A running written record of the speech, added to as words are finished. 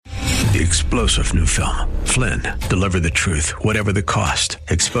the explosive new film, Flynn, Deliver the Truth, Whatever the Cost,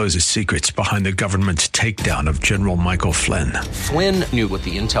 exposes secrets behind the government's takedown of General Michael Flynn. Flynn knew what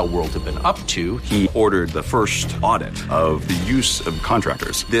the intel world had been up to. He ordered the first audit of the use of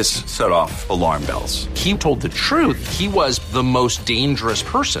contractors. This set off alarm bells. He told the truth. He was the most dangerous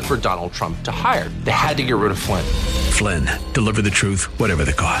person for Donald Trump to hire. They had to get rid of Flynn. Flynn, Deliver the Truth, Whatever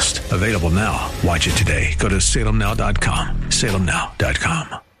the Cost. Available now. Watch it today. Go to salemnow.com.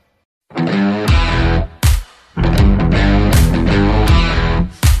 salemnow.com.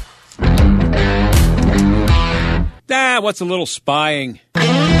 What's a little spying? Move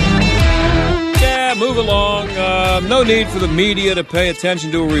along. No need for the media to pay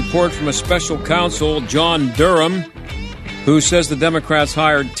attention to a report from a special counsel, John Durham, who says the Democrats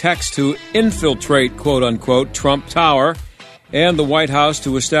hired techs to infiltrate, quote-unquote, Trump Tower and the White House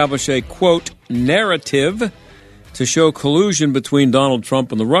to establish a, quote, narrative to show collusion between Donald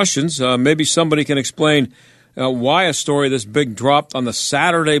Trump and the Russians. Maybe somebody can explain why a story this big dropped on the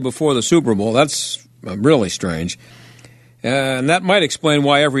Saturday before the Super Bowl. That's really strange. And that might explain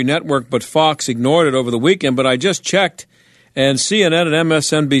why every network but Fox ignored it over the weekend. But I just checked, and CNN and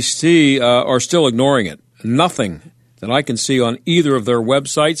MSNBC are still ignoring it. Nothing that I can see on either of their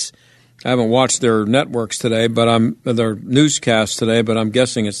websites. I haven't watched their networks today, their newscasts today, but I'm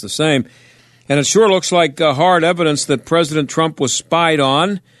guessing it's the same. And it sure looks like hard evidence that President Trump was spied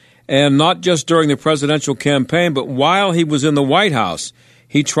on, and not just during the presidential campaign, but while he was in the White House.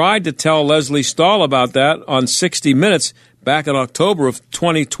 He tried to tell Leslie Stahl about that on 60 Minutes back in October of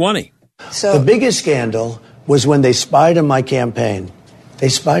 2020. So the biggest scandal was when they spied on my campaign. They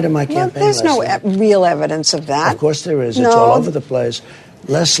spied on my campaign. There's no real evidence of that. Of course there is. It's all over the place.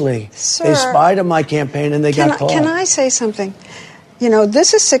 Leslie, Sir, they spied on my campaign and they got caught. Can I say something?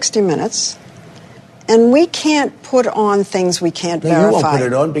 This is 60 Minutes, and we can't put on things we can't verify. You won't put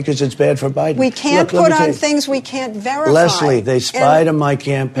it on because it's bad for Biden. We can't put on things we can't verify. Leslie, they spied on my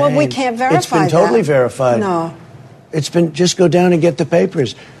campaign. Well, we can't verify It's been totally verified. No. It's been, just go down and get the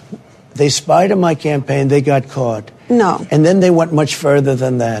papers. They spied on my campaign, they got caught. No. And then they went much further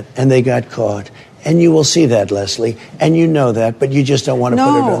than that, and they got caught. And you will see that, Leslie, and you know that, but you just don't want to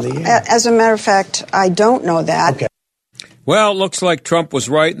put it on the air. As a matter of fact, I don't know that. Okay. Well, it looks like Trump was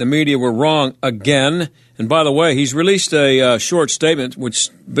right and the media were wrong again. And by the way, he's released a short statement, which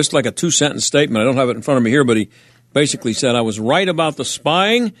just like a 2-sentence statement. I don't have it in front of me here, but he basically said, I was right about the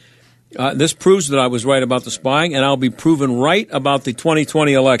spying. This proves that I was right about the spying, and I'll be proven right about the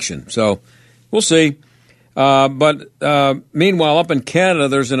 2020 election. So we'll see. But meanwhile, up in Canada,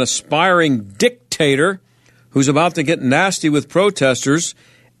 there's an aspiring dictator who's about to get nasty with protesters,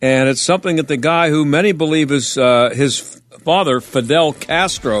 and it's something that the guy who many believe is his father, Fidel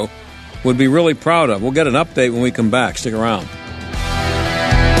Castro, would be really proud of. We'll get an update when we come back. Stick around.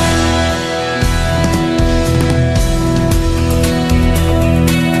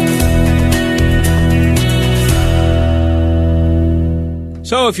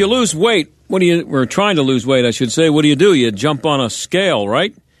 So if you lose weight, we're trying to lose weight, I should say, what do? You jump on a scale,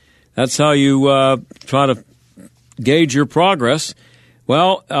 right? That's how you try to gauge your progress.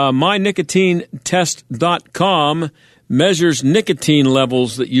 Well, mynicotinetest.com measures nicotine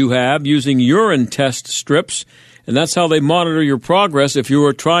levels that you have using urine test strips, and that's how they monitor your progress if you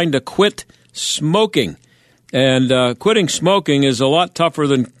are trying to quit smoking. And quitting smoking is a lot tougher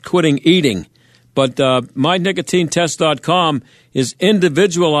than quitting eating. But mynicotinetest.com is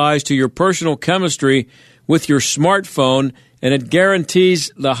individualized to your personal chemistry with your smartphone, and it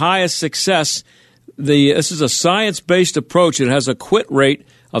guarantees the highest success. This is a science-based approach. It has a quit rate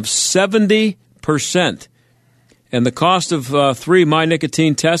of 70%. And the cost of 3 My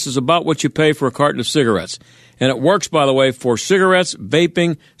Nicotine tests is about what you pay for a carton of cigarettes. And it works, by the way, for cigarettes,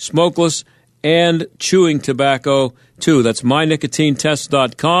 vaping, smokeless, and chewing tobacco, too. That's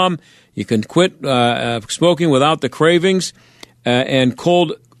mynicotinetest.com. You can quit smoking without the cravings and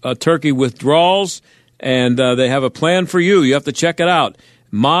cold turkey withdrawals, and they have a plan for you. You have to check it out.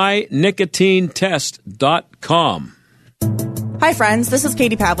 mynicotinetest.com. Hi, friends. This is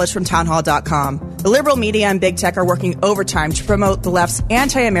Katie Pavlich from townhall.com. The liberal media and big tech are working overtime to promote the left's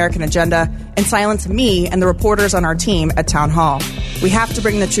anti-American agenda and silence me and the reporters on our team at Town Hall. We have to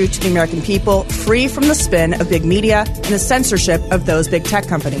bring the truth to the American people, free from the spin of big media and the censorship of those big tech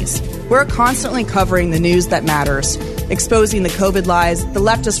companies. We're constantly covering the news that matters, exposing the COVID lies, the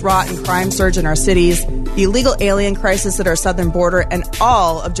leftist rot and crime surge in our cities, the illegal alien crisis at our southern border, and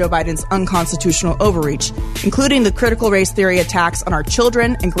all of Joe Biden's unconstitutional overreach, including the critical race theory attacks on our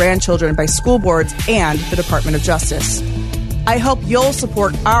children and grandchildren by school boards and the Department of Justice. I hope you'll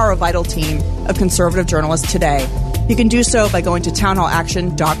support our vital team of conservative journalists today, You can do so by going to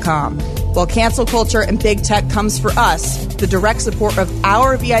townhallaction.com. While cancel culture and big tech comes for us, the direct support of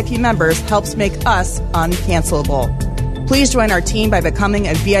our VIP members helps make us uncancelable. Please join our team by becoming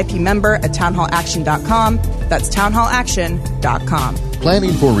a VIP member at townhallaction.com. That's townhallaction.com.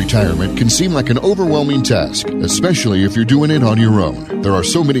 Planning for retirement can seem like an overwhelming task, especially if you're doing it on your own. There are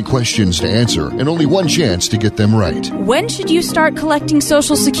so many questions to answer and only one chance to get them right. When should you start collecting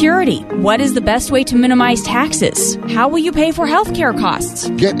Social Security? What is the best way to minimize taxes? How will you pay for health care costs?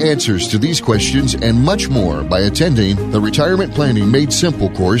 Get answers to these questions and much more by attending the Retirement Planning Made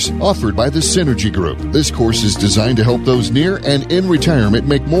Simple course offered by the Synergy Group. This course is designed to help those near and in retirement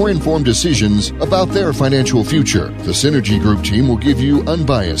make more informed decisions about their financial future. The Synergy Group team will give you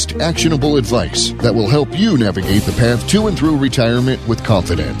unbiased, actionable advice that will help you navigate the path to and through retirement with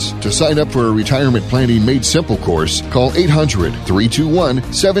confidence. To sign up for a Retirement Planning Made Simple course, call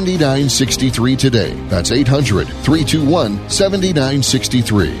 800-321-7963 today. That's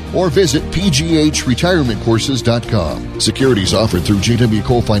 800-321-7963. Or visit pghRetirementCourses.com. Securities offered through JW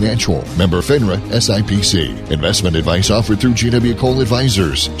Cole Financial. Member FINRA, SIPC. Investment advice offered through JW Cole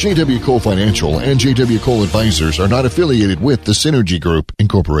Advisors. JW Cole Financial and JW Cole Advisors are not affiliated with the Synergy Group,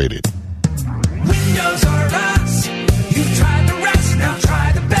 Incorporated. Windows are us. You've tried the rest, now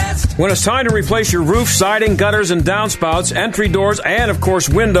try the best. When it's time to replace your roof, siding, gutters, and downspouts, entry doors, and, of course,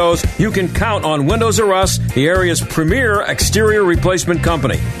 windows, you can count on Windows R Us, the area's premier exterior replacement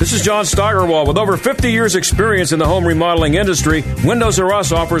company. This is John Steigerwald. With over 50 years' experience in the home remodeling industry, Windows R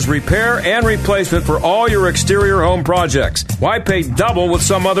Us offers repair and replacement for all your exterior home projects. Why pay double with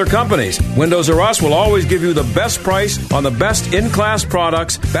some other companies? Windows R Us will always give you the best price on the best in-class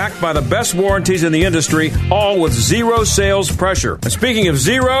products, backed by the best warranties in the industry, all with zero sales pressure. And speaking of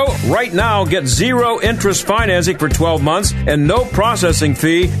zero, right now get zero interest financing for 12 months and no processing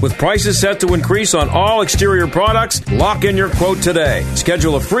fee with prices set to increase on all exterior products. Lock in your quote today.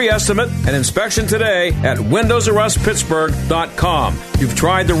 Schedule a free estimate and inspection today at WindowsRUsPittsburgh.com. You've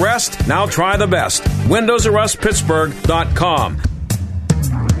tried the rest, now try the best. WindowsRUsPittsburgh.com.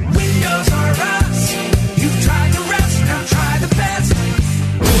 Windows are us. You've tried the rest, now try the best.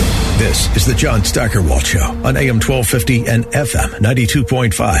 This is the John Steigerwald Show on AM 1250 and FM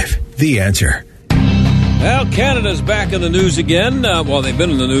 92.5. The Answer. Well, Canada's back in the news again. Well, they've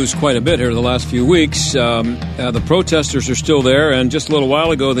been in the news quite a bit here the last few weeks. The protesters are still there, and just a little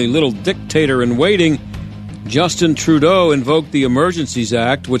while ago, the little dictator in waiting, Justin Trudeau, invoked the Emergencies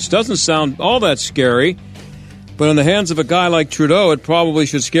Act, which doesn't sound all that scary. But in the hands of a guy like Trudeau, it probably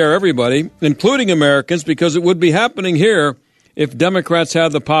should scare everybody, including Americans, because it would be happening here if Democrats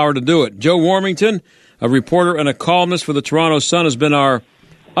had the power to do it. Joe Warmington, a reporter and a columnist for the Toronto Sun, has been our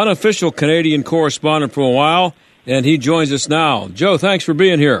unofficial Canadian correspondent for a while, and he joins us now. Joe, thanks for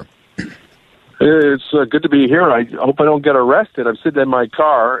being here. It's good to be here. I hope I don't get arrested. I'm sitting in my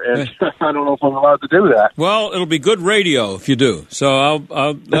car, and I don't know if I'm allowed to do that. Well, it'll be good radio if you do. So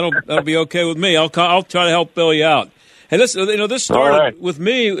that'll be okay with me. I'll try to help Bill you out. Hey, listen, this started with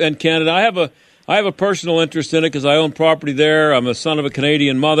me and Canada. I have a personal interest in it because I own property there. I'm a son of a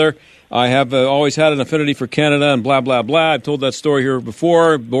Canadian mother. I have always had an affinity for Canada and blah, blah, blah. I've told that story here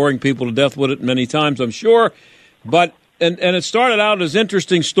before, boring people to death with it many times, I'm sure. But and it started out as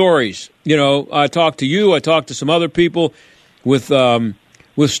interesting stories. I talked to you. I talked to some other people with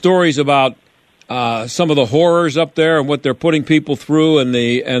stories about some of the horrors up there and what they're putting people through and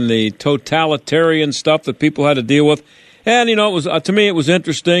the totalitarian stuff that people had to deal with. And, it was to me, it was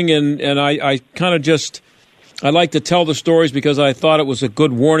interesting. And I kind of just I like to tell the stories because I thought it was a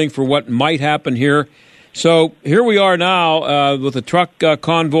good warning for what might happen here. So here we are now with a truck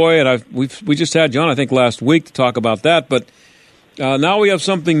convoy, and we just had John, I think, last week to talk about that. But now we have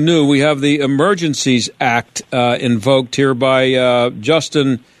something new. We have the Emergencies Act invoked here by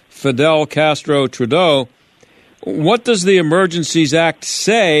Justin Fidel Castro Trudeau. What does the Emergencies Act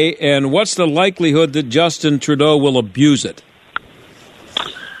say, and what's the likelihood that Justin Trudeau will abuse it?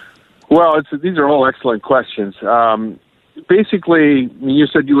 Well, these are all excellent questions. Basically, you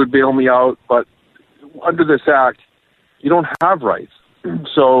said you would bail me out, but under this act, you don't have rights.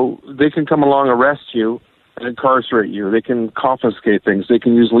 So they can come along, arrest you, and incarcerate you. They can confiscate things. They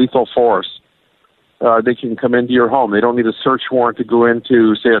can use lethal force. They can come into your home. They don't need a search warrant to go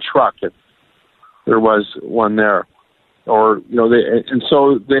into, say, a truck. If there was one there. And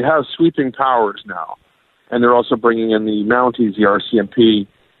so they have sweeping powers now. And they're also bringing in the Mounties, the RCMP,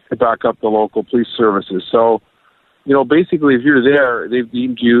 to back up the local police services. So, basically, if you're there, they've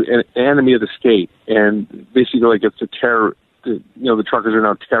deemed you an enemy of the state, and basically, like it's a terror. The truckers are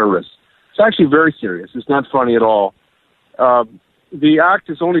now terrorists. It's actually very serious. It's not funny at all. the act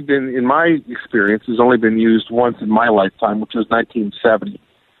has only been, in my experience, has only been used once in my lifetime, which was 1970.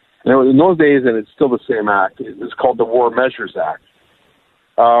 And in those days, and it's still the same act, it's called the War Measures Act.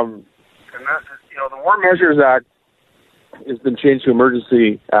 And that, the War Measures Act has been changed to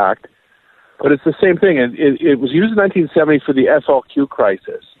Emergency Act, but it's the same thing. It was used in 1970 for the FLQ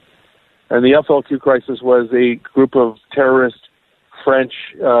crisis. And the FLQ crisis was a group of terrorist French,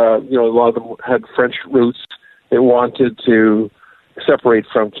 a lot of them had French roots. They wanted to separate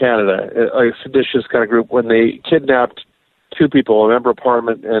from Canada, a seditious kind of group, when they kidnapped two people, a member of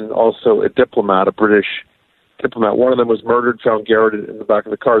parliament and also a diplomat, a British diplomat. One of them was murdered, found garroted in the back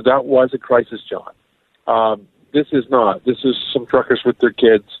of the car. That was a crisis, John. This is not. This is some truckers with their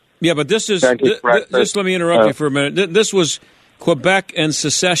kids. Yeah, but this is, just let me interrupt you for a minute. This was Quebec and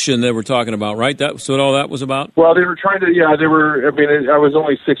secession that we're talking about, right? That's what all that was about? Well, they were trying to, they were, I was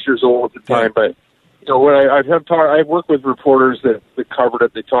only 6 years old at the time, but, when I've worked with reporters that covered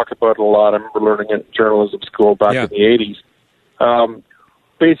it. They talk about it a lot. I remember learning it in journalism school back in the 80s.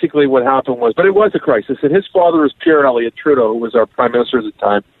 Basically what happened was, but it was a crisis, and his father was Pierre Elliott Trudeau, who was our prime minister at the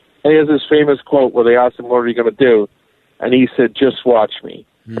time, and he has this famous quote where they asked him, what are you going to do? And he said, just watch me.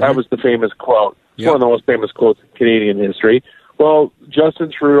 Mm-hmm. That was the famous quote. It's one of the most famous quotes in Canadian history. Well,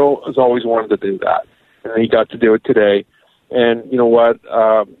 Justin Trudeau has always wanted to do that, and he got to do it today. And you know what?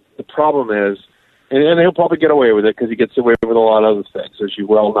 The problem is, and he'll probably get away with it because he gets away with a lot of other things, as you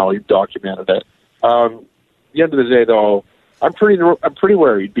well know. You've documented it. At the end of the day, though, I'm pretty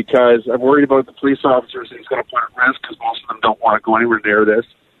worried because I'm worried about the police officers that he's going to put at risk because most of them don't want to go anywhere near this.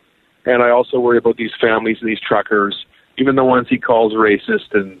 And I also worry about these families and these truckers, even the ones he calls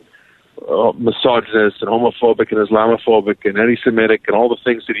racist and misogynist and homophobic and Islamophobic and anti-Semitic and all the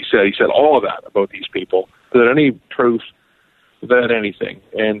things that he said. He said all of that about these people without any proof, without anything.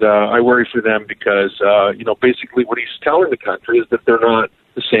 And I worry for them because, basically what he's telling the country is that they're not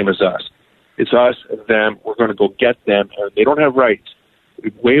the same as us. It's us and them. We're going to go get them. And they don't have rights.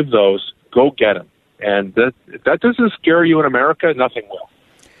 We waive those. Go get them. And if that doesn't scare you in America, nothing will.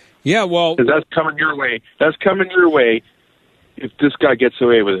 Yeah, well... Because that's coming your way. That's coming your way if this guy gets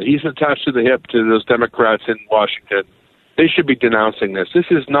away with it. He's attached to the hip to those Democrats in Washington. They should be denouncing this. This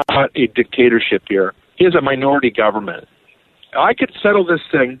is not a dictatorship here. He has a minority government. I could settle this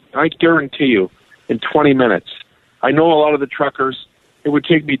thing, I guarantee you, in 20 minutes. I know a lot of the truckers. It would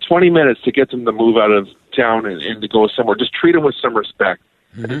take me 20 minutes to get them to move out of town and to go somewhere. Just treat them with some respect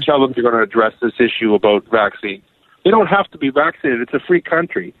and tell them you're going to address this issue about vaccine. They don't have to be vaccinated. It's a free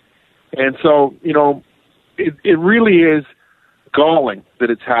country. And so, it really is galling that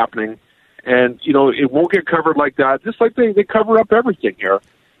it's happening. And, it won't get covered like that, just like they cover up everything here.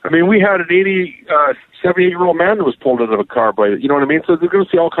 I mean, we had an 78-year-old man that was pulled out of a car by it. You know what I mean? So they're going to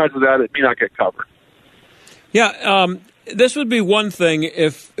see all kinds of that. It may not get covered. Yeah, this would be one thing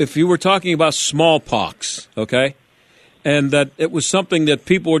if you were talking about smallpox, okay? And that it was something that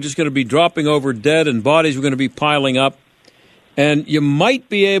people were just going to be dropping over dead and bodies were going to be piling up. And you might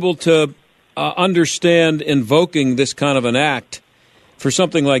be able to understand invoking this kind of an act for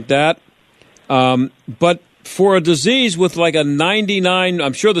something like that. But for a disease with like a 99,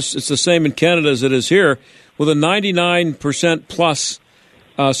 I'm sure it's the same in Canada as it is here, with a 99% plus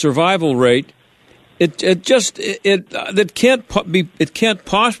survival rate, it can't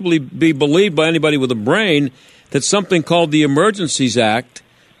possibly be believed by anybody with a brain that something called the Emergencies Act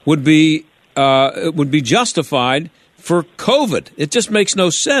would be justified for COVID. It just makes no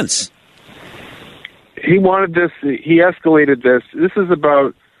sense. He wanted this. He escalated this. This is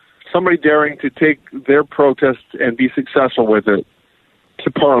about somebody daring to take their protest and be successful with it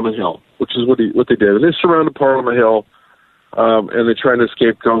to Parliament Hill, which is what they did. And they surrounded Parliament Hill, and they're trying to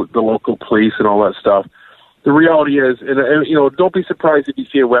scapegoat the local police and all that stuff. The reality is, and don't be surprised if you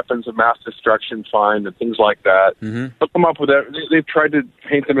see a weapons of mass destruction find and things like that. Mm-hmm. They'll come up with that. They've tried to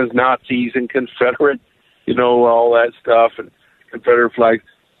paint them as Nazis and Confederate, all that stuff, and Confederate flags.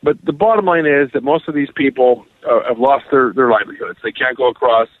 But the bottom line is that most of these people have lost their livelihoods. They can't go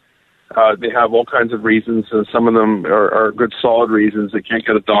across. They have all kinds of reasons, and some of them are good, solid reasons. They can't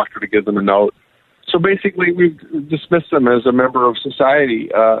get a doctor to give them a note. So basically, we've dismissed them as a member of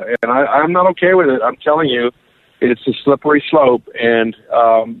society, and I'm not okay with it. I'm telling you, it's a slippery slope, and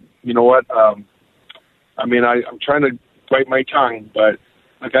you know what? I'm trying to bite my tongue, but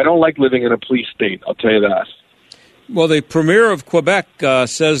I don't like living in a police state, I'll tell you that. Well, the Premier of Quebec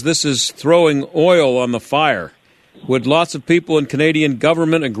says this is throwing oil on the fire. Would lots of people in Canadian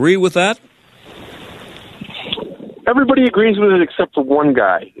government agree with that? Everybody agrees with it except for one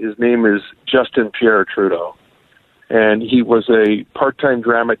guy. His name is Justin Pierre Trudeau, and he was a part-time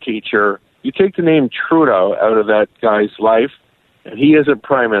drama teacher. You take the name Trudeau out of that guy's life, and he isn't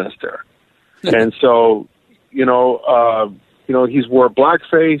prime minister. And so, he's wore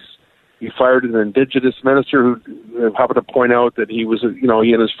blackface. He fired an indigenous minister who happened to point out that he was, he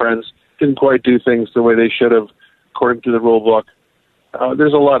and his friends didn't quite do things the way they should have, according to the rule book.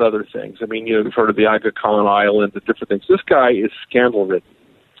 There's a lot of other things. I mean, you've heard of the Aga Khan Island, the different things. This guy is scandal-ridden.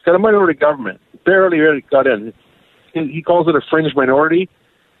 He's got a minority government. Barely got in. He calls it a fringe minority.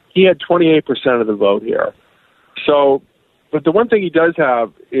 He had 28% of the vote here. So, but the one thing he does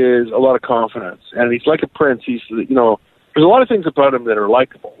have is a lot of confidence, and he's like a prince. He's, there's a lot of things about him that are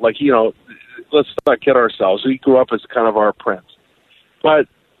likable. Like, let's not kid ourselves. He grew up as kind of our prince. But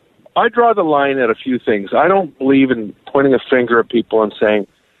I draw the line at a few things. I don't believe in pointing a finger at people and saying,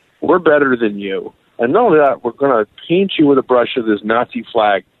 we're better than you. And not only that, we're going to paint you with a brush of this Nazi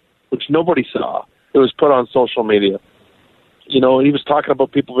flag, which nobody saw. It was put on social media. He was talking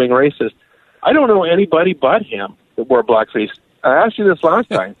about people being racist. I don't know anybody but him that wore blackface. I asked you this last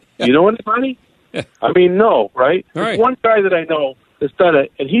time. You know anybody? I mean, no, right? There's one guy that I know that's done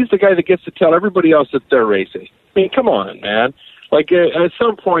it, and he's the guy that gets to tell everybody else that they're racist. I mean, come on, man. Like, at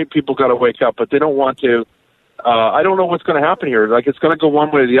some point, people got to wake up, but they don't want to. I don't know what's going to happen here. Like, it's going to go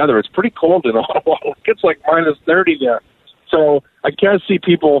one way or the other. It's pretty cold in Ottawa. It's like minus 30 there. So I can't see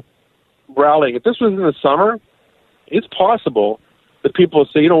people rallying. If this was in the summer, it's possible that people would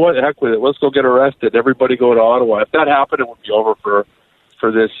say, you know what, heck with it. Let's go get arrested. Everybody go to Ottawa. If that happened, it would be over for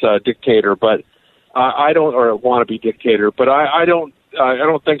this dictator. But I don't, or wannabe dictator. But I don't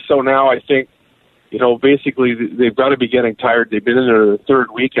think so now. I think, basically they've got to be getting tired. They've been in their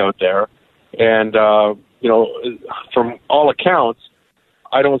third week out there. And, from all accounts,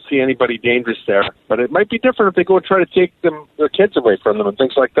 I don't see anybody dangerous there. But it might be different if they go and try to take their kids away from them and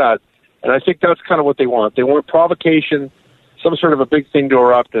things like that. And I think that's kind of what they want. They want provocation, some sort of a big thing to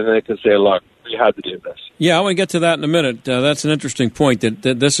erupt, and they can say, look, we had to do this. Yeah, I want to get to that in a minute. That's an interesting point,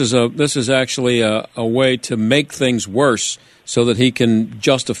 that this is actually a way to make things worse so that he can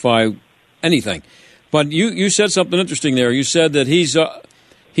justify anything. But you said something interesting there. You said that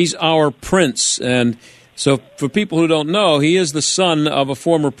he's our prince. And so for people who don't know, he is the son of a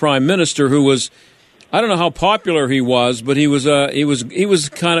former prime minister who was, I don't know how popular he was, but he was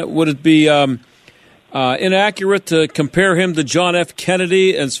kind of, would it be inaccurate to compare him to John F.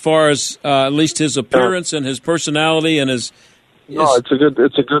 Kennedy as far as at least his appearance and his personality and his? No, it's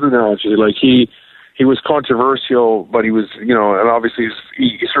a good analogy. Like he was controversial, but he was, and obviously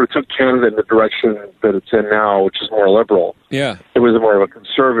he sort of took Canada in the direction that it's in now, which is more liberal. Yeah, it was more of a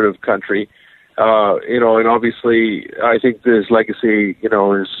conservative country, and obviously I think his legacy,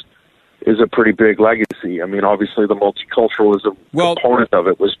 is a pretty big legacy. I mean, obviously the multiculturalism component of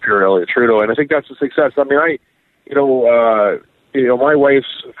it was pure Elliott Trudeau, and I think that's a success. I mean, my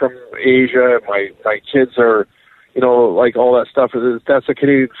wife's from Asia, my kids are, like all that stuff. That's a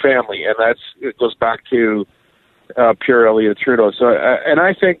Canadian family, and it goes back to pure Elliott Trudeau. So, and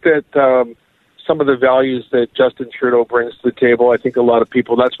I think that some of the values that Justin Trudeau brings to the table, I think a lot of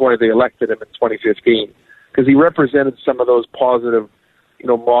people, that's why they elected him in 2015, because he represented some of those positive,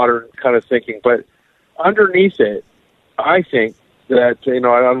 modern kind of thinking. But underneath it, I think that,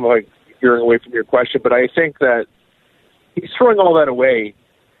 I'm like veering away from your question, but I think that he's throwing all that away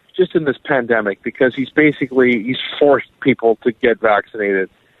just in this pandemic, because he's forced people to get vaccinated,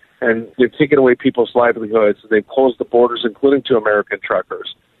 and they've taken away people's livelihoods. They've closed the borders, including to American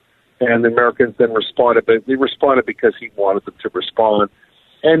truckers. And the Americans then responded, but they responded because he wanted them to respond.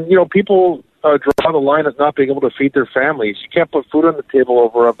 And, people draw the line at not being able to feed their families. You can't put food on the table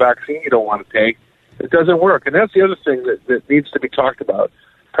over a vaccine you don't want to take. It doesn't work. And that's the other thing that needs to be talked about.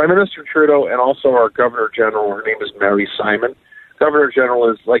 Prime Minister Trudeau and also our Governor General, her name is Mary Simon. Governor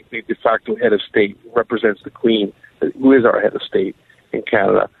General is like the de facto head of state, represents the Queen, who is our head of state in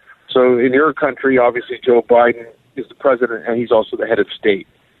Canada. So in your country, obviously Joe Biden is the president, and he's also the head of state.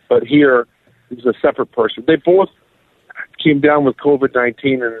 But here, he's a separate person. They both came down with COVID-19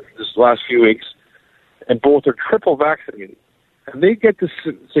 in this last few weeks, and both are triple vaccinated. And they get to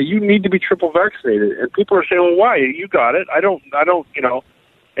say, you need to be triple vaccinated. And people are saying, well, why? You got it. I don't,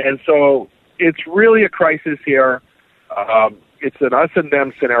 And so it's really a crisis here. It's an us and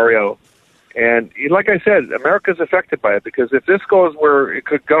them scenario. And like I said, America's affected by it, because if this goes where it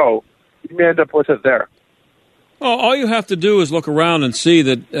could go, you may end up with it there. Well, all you have to do is look around and see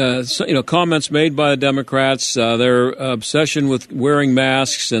that, comments made by the Democrats, their obsession with wearing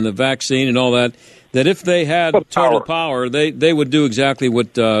masks and the vaccine and all that, that if they had total power, they would do exactly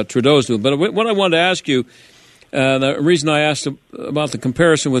what Trudeau's doing. But what I wanted to ask you, the reason I asked about the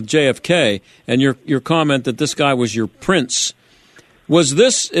comparison with JFK and your comment that this guy was your prince, Is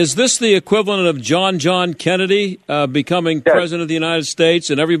this the equivalent of John Kennedy becoming president of the United States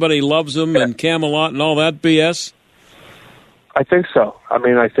and everybody loves him and Camelot and all that BS? I think so.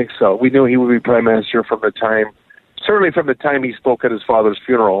 I think so. We knew he would be prime minister certainly from the time he spoke at his father's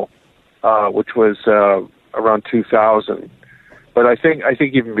funeral, which was around 2000. But I think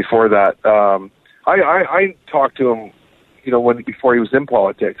even before that, I talked to him, before he was in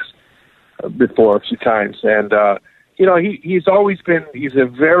politics, before a few times, and he's a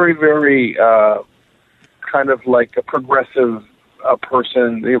very, very kind of like a progressive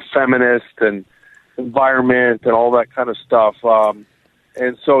person, feminist and environment and all that kind of stuff.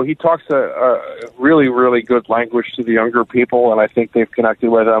 And so he talks a really, really good language to the younger people, and I think they've connected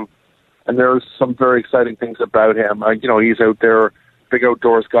with him. And there's some very exciting things about him. He's out there, big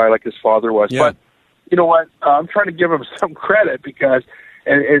outdoors guy like his father was. Yeah. But you know what? I'm trying to give him some credit because,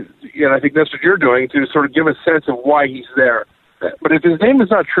 and I think that's what you're doing, to sort of give a sense of why he's there. But if his name is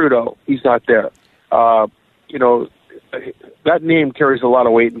not Trudeau, he's not there. That name carries a lot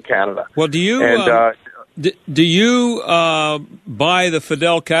of weight in Canada. Well, do you buy the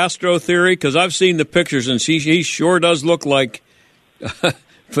Fidel Castro theory? Because I've seen the pictures, and he sure does look like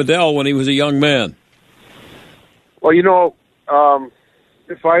Fidel when he was a young man. Well,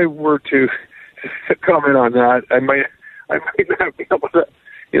 if I were to comment on that, I might not be able to,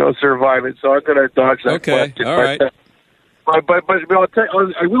 survive it. So I'm going to dodge that question. All right. But I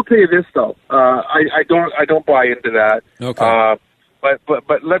will tell you this though. I don't buy into that. Okay. But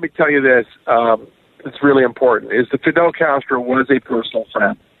let me tell you this. It's really important. Is that Fidel Castro was a personal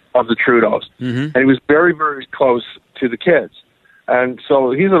friend of the Trudeaus, and he was very, very close to the kids. And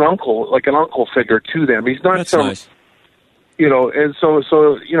so he's an uncle figure to them. He's not That's nice. And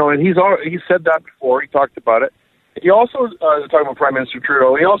and he said that before. He talked about it. He also talking about Prime Minister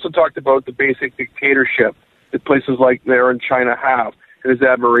Trudeau. He also talked about the basic dictatorship that places like there in China have, and his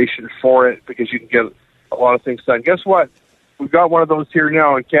admiration for it because you can get a lot of things done. Guess what? We've got one of those here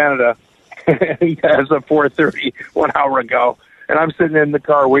now in Canada. He has a 4:30 1 hour ago, and I'm sitting in the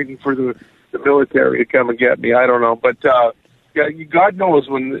car waiting for the military to come and get me. I don't know, but God knows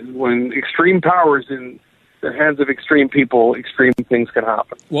when extreme power is in the hands of extreme people, extreme things can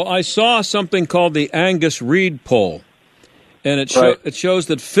happen. Well, I saw something called the Angus Reid poll, and it shows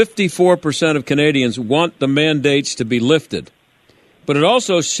that 54% of Canadians want the mandates to be lifted. But it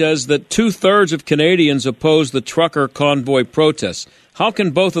also says that 2/3 of Canadians oppose the trucker convoy protests. How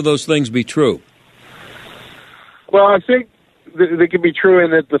can both of those things be true? Well, I think they can be true in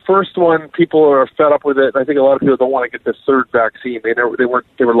that the first one, people are fed up with it. I think a lot of people don't want to get the third vaccine. They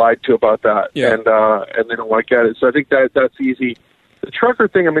were lied to about that, and they don't want to get it. So I think that's easy. The trucker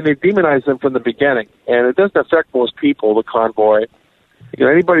thing, they demonized them from the beginning, and it doesn't affect most people. The convoy,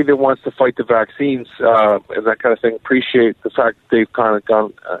 anybody that wants to fight the vaccines and that kind of thing, appreciate the fact that they've kind of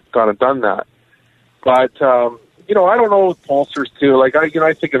gone and done that. But I don't know with pollsters too. Like I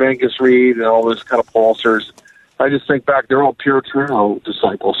think of Angus Reid and all those kind of pollsters. I just think back, they're all pure Trudeau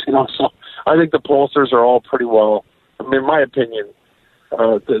disciples, So I think the pollsters are all pretty well. In my opinion,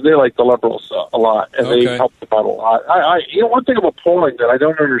 they like the Liberals a lot, and they help them out a lot. One thing about polling that I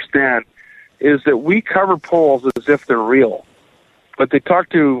don't understand is that we cover polls as if they're real, but they talk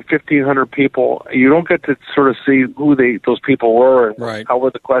to 1,500 people. You don't get to sort of see who those people were and how were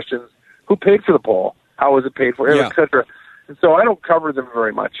the questions, who paid for the poll, how was it paid for, et cetera. And so I don't cover them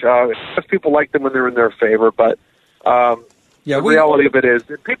very much. People like them when they're in their favor, but the reality of it is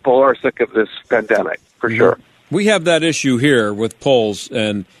that people are sick of this pandemic, for sure. We have that issue here with polls,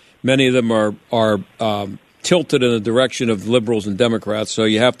 and many of them are tilted in the direction of Liberals and Democrats, so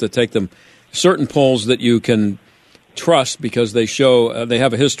you have to take them certain polls that you can trust because they show they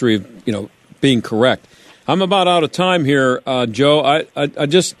have a history of being correct. I'm about out of time here, Joe. I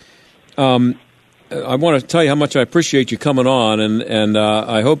just I want to tell you how much I appreciate you coming on, and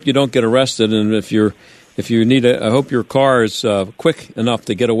I hope you don't get arrested. And if you need I hope your car is quick enough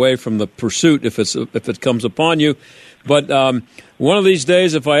to get away from the pursuit if it comes upon you. But one of these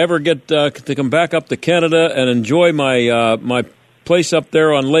days, if I ever get to come back up to Canada and enjoy my place up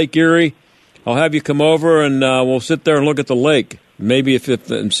there on Lake Erie, I'll have you come over and we'll sit there and look at the lake. Maybe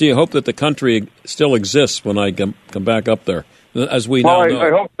and see. I hope that the country still exists when I come back up there, as we now know. I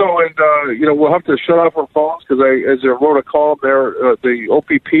hope so, and we'll have to shut off our phones because as I wrote a column there, the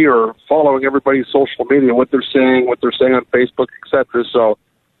OPP are following everybody's social media, what they're saying on Facebook, etc. So,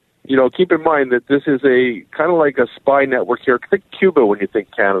 keep in mind that this is a kind of like a spy network here. Think Cuba when you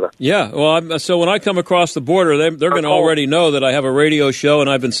think Canada. Yeah, well, so when I come across the border, they're going to already know that I have a radio show and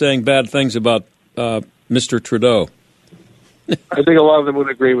I've been saying bad things about Mr. Trudeau. I think a lot of them would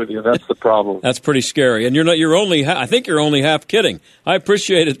agree with you. That's the problem. That's pretty scary. And I think you're only half kidding. I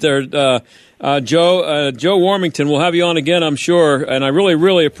appreciate it there, Joe. Joe Warmington, we'll have you on again, I'm sure. And I really,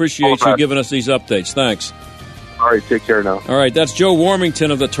 really appreciate you giving us these updates. Thanks. All right, take care now. All right, that's Joe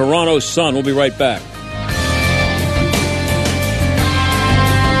Warmington of the Toronto Sun. We'll be right back.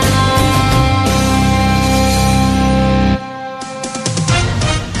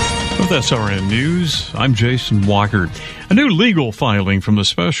 With SRN News, I'm Jason Walker. A new legal filing from the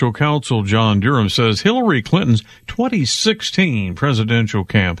special counsel John Durham says Hillary Clinton's 2016 presidential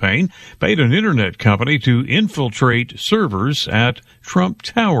campaign paid an internet company to infiltrate servers at Trump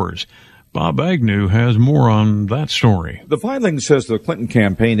Towers. Bob Agnew has more on that story. The filing says the Clinton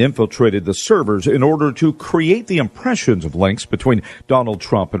campaign infiltrated the servers in order to create the impressions of links between Donald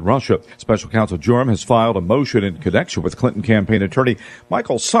Trump and Russia. Special counsel Durham has filed a motion in connection with Clinton campaign attorney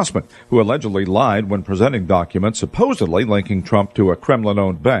Michael Sussman, who allegedly lied when presenting documents supposedly linking Trump to a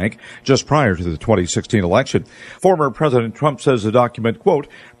Kremlin-owned bank just prior to the 2016 election. Former President Trump says the document, quote,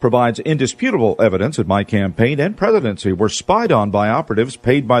 provides indisputable evidence that my campaign and presidency were spied on by operatives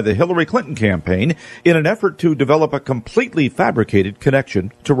paid by the Hillary Clinton campaign in an effort to develop a completely fabricated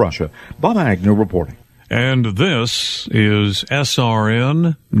connection to Russia. Bob Agnew reporting. And this is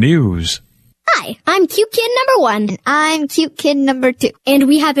SRN News. Hi, I'm cute kid number 1. And I'm cute kid number 2. And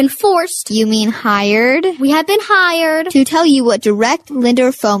we have been forced, you mean hired? We have been hired to tell you what direct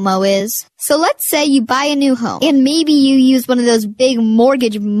lender FOMO is. So let's say you buy a new home, and maybe you use one of those big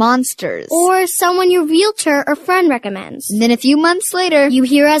mortgage monsters. Or someone your realtor or friend recommends. And then a few months later, you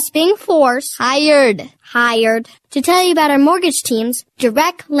hear us being forced, hired to tell you about our mortgage team's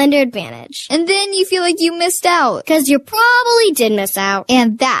Direct Lender Advantage. And then you feel like you missed out. Because you probably did miss out.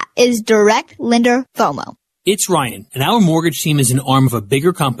 And that is direct lender FOMO. It's Ryan, and our mortgage team is an arm of a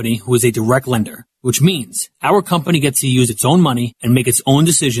bigger company who is a direct lender, which means our company gets to use its own money and make its own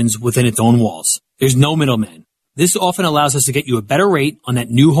decisions within its own walls. There's no middleman. This often allows us to get you a better rate on that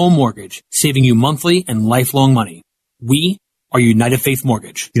new home mortgage, saving you monthly and lifelong money. We are United Faith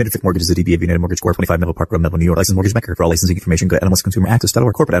Mortgage. United Faith Mortgage is a DBA of United Mortgage Corp. 25 Melville Park Road, Melville, New York. Licensed mortgage maker. For all licensing information, go to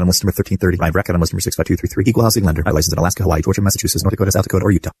NMLSConsumerAccess.org. Corporate NMLS number 1330. Bracket NMLS number 65233. Equal housing lender. Licensed in Alaska, Hawaii, Georgia, Massachusetts, North Dakota, South Dakota,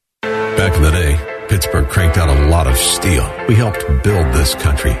 or Utah. Back in the day, Pittsburgh cranked out a lot of steel. We helped build this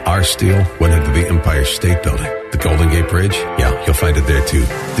country. Our steel went into the Empire State Building. The Golden Gate Bridge? Yeah, you'll find it there too.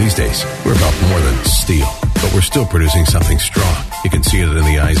 These days, we're about more than steel, but we're still producing something strong. You can see it in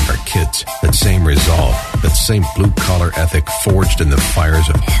the eyes of our kids. That same resolve, that same blue-collar ethic forged in the fires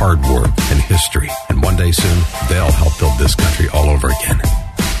of hard work and history. And one day soon, they'll help build this country all over again.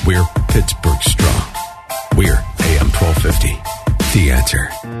 We're Pittsburgh strong. We're AM 1250. The Answer.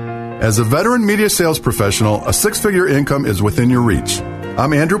 As a veteran media sales professional, a six-figure income is within your reach.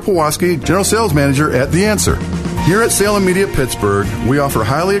 I'm Andrew Pawlowski, General Sales Manager at The Answer. Here at Salem Media Pittsburgh, we offer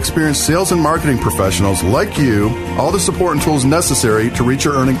highly experienced sales and marketing professionals like you all the support and tools necessary to reach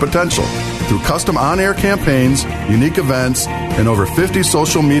your earning potential through custom on-air campaigns, unique events, and over 50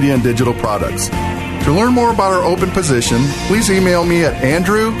 social media and digital products. To learn more about our open position, please email me at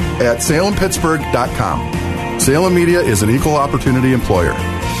andrew@salempittsburgh.com. Salem Media is an equal opportunity employer.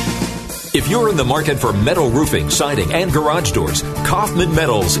 If you're in the market for metal roofing, siding, and garage doors, Kaufman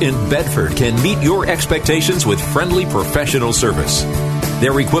Metals in Bedford can meet your expectations with friendly professional service.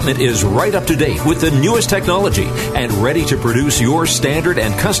 Their equipment is right up to date with the newest technology and ready to produce your standard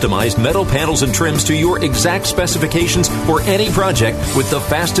and customized metal panels and trims to your exact specifications for any project with the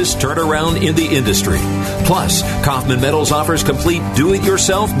fastest turnaround in the industry. Plus, Kaufman Metals offers complete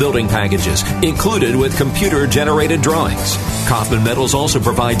do-it-yourself building packages included with computer-generated drawings. Kaufman Metals also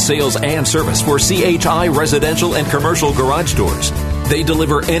provides sales and service for CHI residential and commercial garage doors. They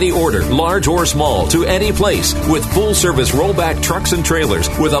deliver any order, large or small, to any place with full-service rollback trucks and trailers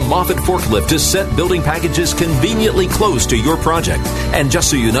with a Moffett forklift to set building packages conveniently close to your project. And just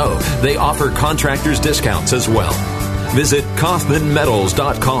so you know, they offer contractors discounts as well. Visit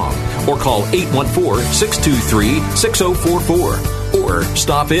KaufmanMetals.com or call 814-623-6044. Or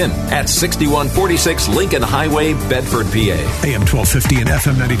stop in at 6146 Lincoln Highway, Bedford, PA. AM 1250 and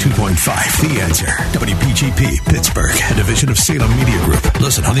FM 92.5. The Answer. WPGP, Pittsburgh, a division of Salem Media Group.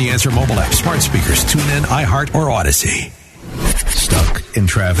 Listen on the Answer mobile app, smart speakers, TuneIn, iHeart, or Odyssey. Stuck in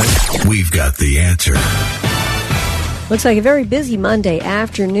traffic? We've got the answer. Looks like a very busy Monday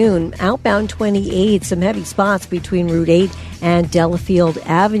afternoon. Outbound 28, some heavy spots between Route 8 and Delafield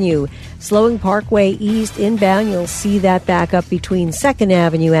Avenue. Slowing Parkway East inbound, you'll see that back up between 2nd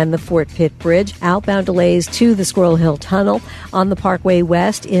Avenue and the Fort Pitt Bridge. Outbound delays to the Squirrel Hill Tunnel. On the Parkway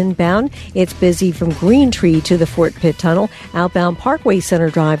West inbound, it's busy from Green Tree to the Fort Pitt Tunnel. Outbound Parkway Center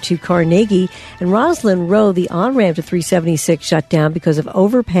Drive to Carnegie. And Roslyn Road, the on-ramp to 376 shut down because of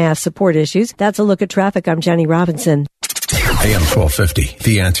overpass support issues. That's a look at traffic. I'm Jenny Robinson. AM 1250,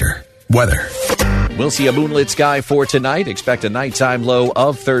 The Answer. Weather. We'll see a moonlit sky for tonight. Expect a nighttime low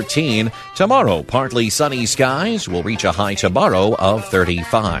of 13. Tomorrow, partly sunny skies. Will reach a high tomorrow of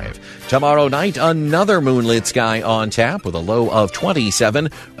 35. Tomorrow night, another moonlit sky on tap with a low of 27.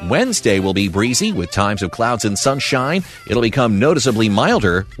 Wednesday will be breezy with times of clouds and sunshine. It'll become noticeably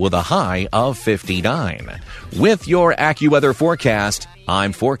milder with a high of 59. With your AccuWeather forecast,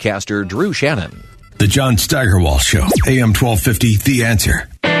 I'm forecaster Drew Shannon. The John Steigerwald Show, AM 1250, The Answer.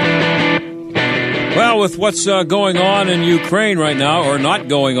 Well, with what's going on in Ukraine right now, or not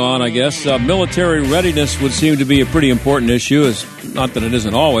going on, I guess, military readiness would seem to be a pretty important issue. Not that it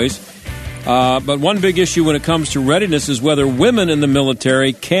isn't always. But one big issue when it comes to readiness is whether women in the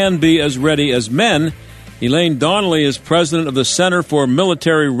military can be as ready as men. Elaine Donnelly is president of the Center for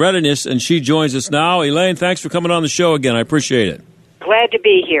Military Readiness, and she joins us now. Elaine, thanks for coming on the show again. I appreciate it. Glad to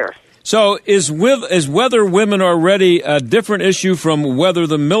be here. So is whether women are ready a different issue from whether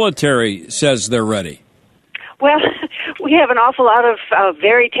the military says they're ready? Well, we have an awful lot of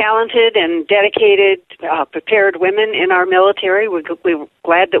very talented and dedicated, prepared women in our military. We're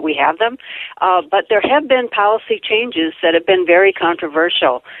glad that we have them. But there have been policy changes that have been very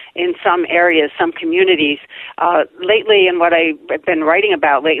controversial in some areas, some communities. Lately, and what I've been writing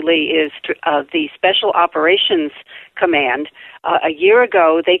about lately is the Special Operations Command. A year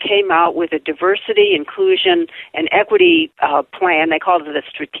ago, they came out with a diversity, inclusion, and equity plan. They called it a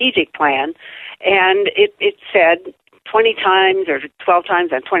strategic plan. And it said 20 times or 12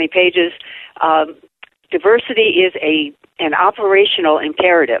 times on 20 pages, diversity is an operational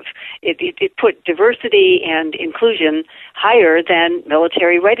imperative. It put diversity and inclusion higher than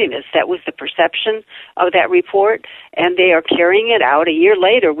military readiness. That was the perception of that report, and they are carrying it out. A year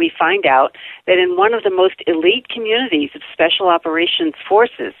later, we find out that in one of the most elite communities of Special Operations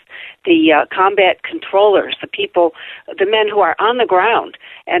Forces, the combat controllers, the men who are on the ground,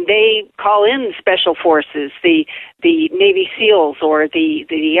 and they call in special forces, the Navy SEALs or the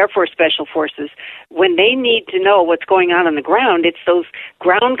Air Force Special Forces, when they need to know what's going on the ground, it's those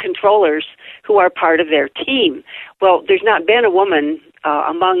ground controllers who are part of their team. Well, there's not been a woman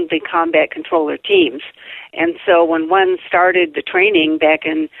among the combat controller teams. And so when one started the training back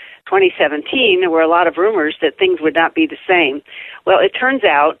in 2017, there were a lot of rumors that things would not be the same. Well, it turns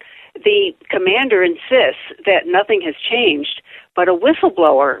out the commander insists that nothing has changed, but a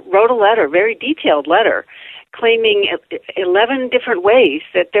whistleblower wrote a letter, very detailed letter, claiming 11 different ways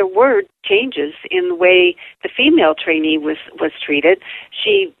that there were changes in the way the female trainee was treated.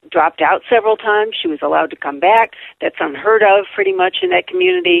 She dropped out several times. She was allowed to come back. That's unheard of pretty much in that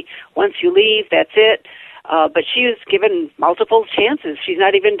community. Once you leave, that's it. But she was given multiple chances. She's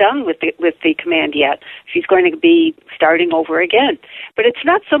not even done with the command yet. She's going to be starting over again. But it's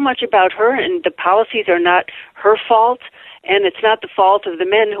not so much about her, and the policies are not her fault, and it's not the fault of the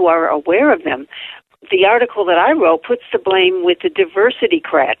men who are aware of them. The article that I wrote puts the blame with the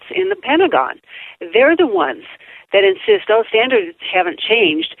diversity-crats in the Pentagon. They're the ones that insist, standards haven't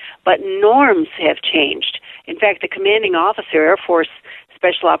changed, but norms have changed. In fact, the commanding officer, Air Force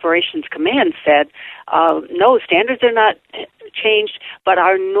Special Operations Command, said, no, standards are not changed, but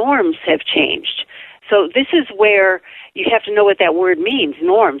our norms have changed. So this is where you have to know what that word means,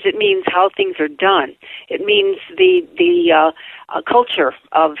 norms. It means how things are done. It means the culture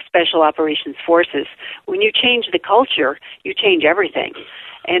of Special Operations Forces. When you change the culture, you change everything.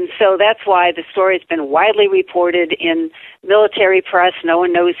 And so that's why the story has been widely reported in military press. No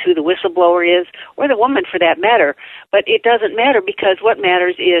one knows who the whistleblower is, or the woman for that matter. But it doesn't matter, because what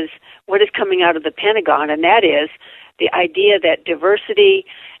matters is what is coming out of the Pentagon, and that is the idea that diversity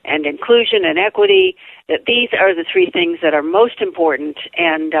and inclusion and equity, that these are the three things that are most important,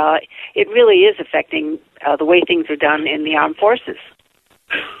 and it really is affecting the way things are done in the armed forces.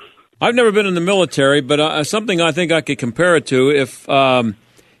 I've never been in the military, but something I think I could compare it to, if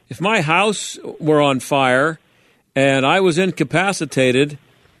my house were on fire and I was incapacitated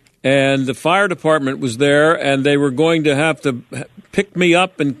and the fire department was there and they were going to have to pick me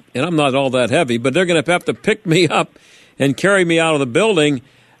up, and I'm not all that heavy, but they're going to have to pick me up and carry me out of the building.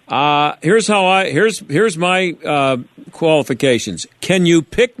 Here's my qualifications. Can you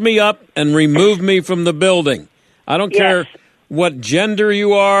pick me up and remove me from the building? I don't care what gender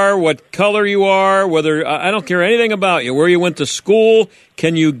you are, what color you are, whether I don't care anything about you, where you went to school.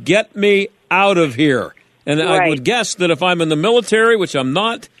 Can you get me out of here? And I would guess that if I'm in the military, which I'm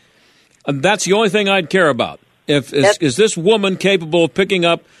not, that's the only thing I'd care about. Is this woman capable of picking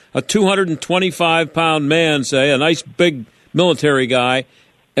up a 225-pound man, say, a nice big military guy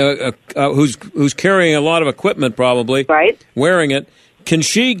who's carrying a lot of equipment probably, wearing it? Can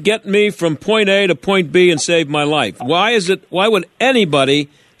she get me from point A to point B and save my life? Why would anybody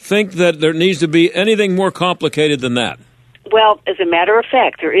think that there needs to be anything more complicated than that? Well, as a matter of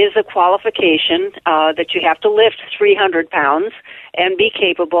fact, there is a qualification that you have to lift 300 pounds and be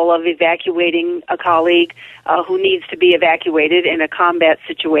capable of evacuating a colleague who needs to be evacuated in a combat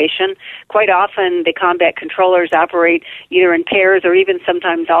situation. Quite often, the combat controllers operate either in pairs or even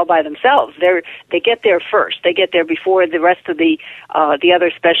sometimes all by themselves. They get there first. They get there before the rest of the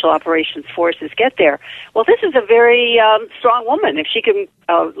other special operations forces get there. Well, this is a very strong woman. If she can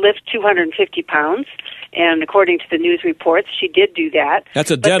lift 250 pounds, and according to the news reports, she did do that.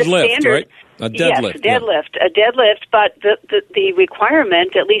 That's a deadlift, right? A deadlift. Yes, a deadlift. But the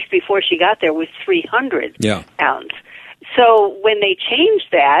requirement, at least before she got there, was 300 pounds. So when they changed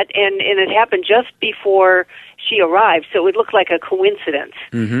that, and it happened just before she arrived, so it looked like a coincidence.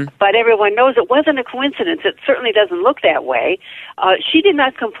 Mm-hmm. But everyone knows it wasn't a coincidence. It certainly doesn't look that way. She did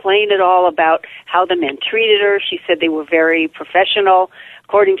not complain at all about how the men treated her. She said they were very professional.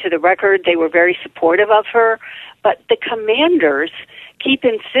 According to the record, they were very supportive of her. But the commanders keep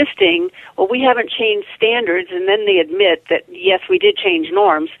insisting, well, we haven't changed standards, and then they admit that, yes, we did change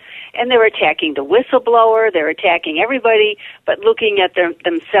norms. And they're attacking the whistleblower, they're attacking everybody, but looking at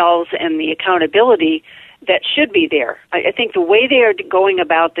themselves and the accountability that should be there. I think the way they are going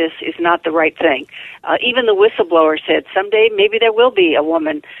about this is not the right thing. Even the whistleblower said someday maybe there will be a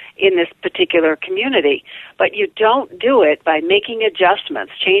woman in this particular community. But you don't do it by making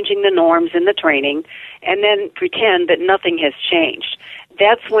adjustments, changing the norms in the training, and then pretend that nothing has changed.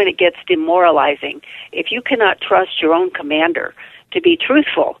 That's when it gets demoralizing. If you cannot trust your own commander to be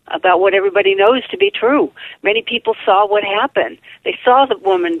truthful about what everybody knows to be true. Many people saw what happened. They saw the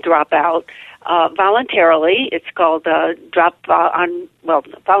woman drop out voluntarily. It's called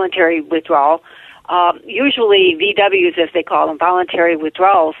voluntary withdrawal. Usually VWs, as they call them, voluntary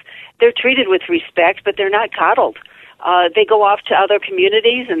withdrawals, they're treated with respect, but they're not coddled. They go off to other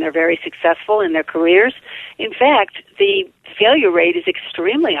communities, and they're very successful in their careers. In fact, the failure rate is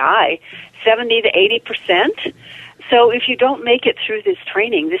extremely high, 70 to 80%. So if you don't make it through this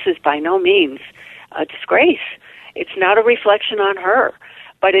training, this is by no means a disgrace. It's not a reflection on her,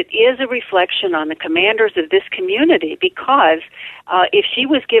 but it is a reflection on the commanders of this community, because if she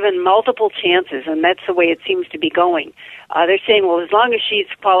was given multiple chances, and that's the way it seems to be going, they're saying, well, as long as she's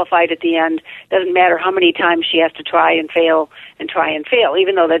qualified at the end, doesn't matter how many times she has to try and fail,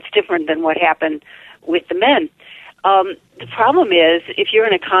 even though that's different than what happened with the men. The problem is, if you're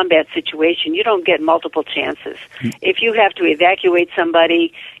in a combat situation, you don't get multiple chances. If you have to evacuate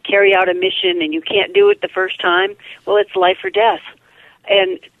somebody, carry out a mission, and you can't do it the first time, well, it's life or death,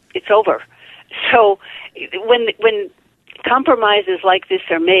 and it's over. So when compromises like this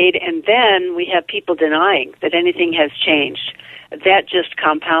are made, and then we have people denying that anything has changed, that just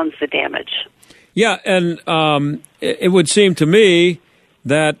compounds the damage. Yeah, and it would seem to me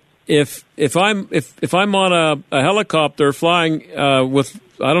that if I'm on a helicopter flying with,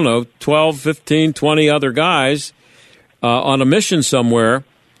 I don't know, 12, 15, 20 other guys on a mission somewhere,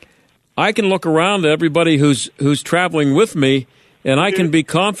 I can look around at everybody who's traveling with me, and I can be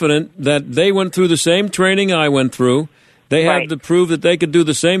confident that they went through the same training I went through. They have to prove that they could do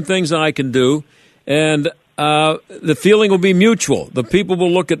the same things I can do, and the feeling will be mutual. The people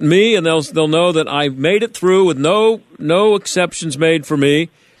will look at me, and they'll know that I made it through with no exceptions made for me.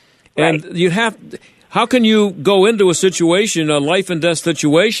 And how can you go into a situation, a life and death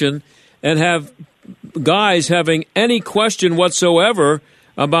situation, and have guys having any question whatsoever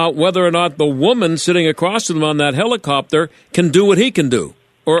about whether or not the woman sitting across from them on that helicopter can do what he can do,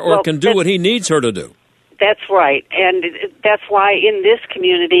 or can do what he needs her to do? That's right, and that's why in this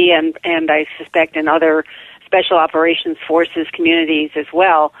community, and I suspect in other Special Operations Forces communities as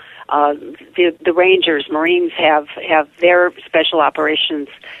well, the Rangers, Marines have their Special Operations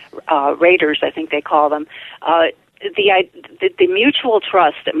Raiders, I think they call them. The mutual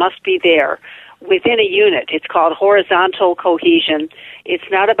trust that must be there within a unit. It's called horizontal cohesion. It's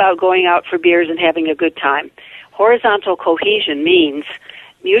not about going out for beers and having a good time. Horizontal cohesion means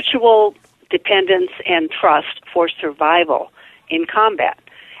mutual dependence and trust for survival in combat.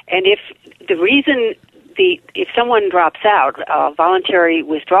 And if the reason if someone drops out, voluntary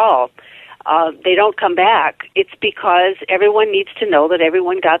withdrawal, they don't come back, it's because everyone needs to know that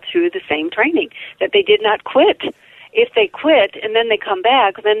everyone got through the same training, that they did not quit. If they quit and then they come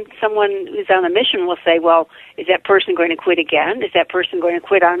back, then someone who's on a mission will say, well, is that person going to quit again? Is that person going to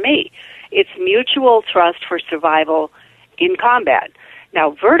quit on me? It's mutual trust for survival in combat.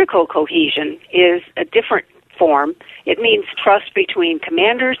 Now, vertical cohesion is a different form. It means trust between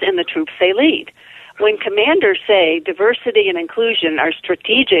commanders and the troops they lead. When commanders say diversity and inclusion are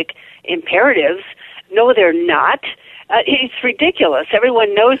strategic imperatives, no, they're not. It's ridiculous.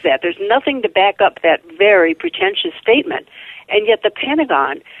 Everyone knows that. There's nothing to back up that very pretentious statement. And yet the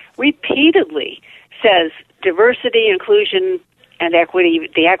Pentagon repeatedly says diversity, inclusion, and equity.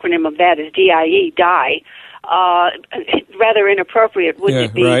 The acronym of that is DIE, DIE. Rather inappropriate,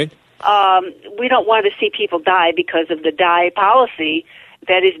 wouldn't it be? Right. We don't want to see people die because of the DIE policy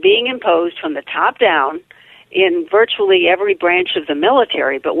that is being imposed from the top down in virtually every branch of the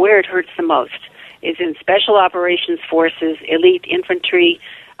military, but where it hurts the most is in special operations forces, elite infantry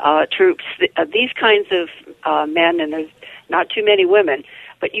troops, these kinds of men, and there's not too many women,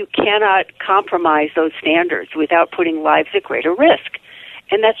 but you cannot compromise those standards without putting lives at greater risk.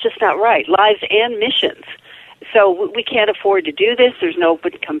 And that's just not right, lives and missions. So we can't afford to do this. There's no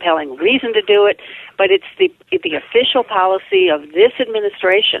compelling reason to do it, but it's the official policy of this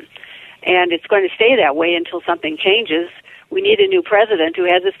administration, and it's going to stay that way until something changes. We need a new president who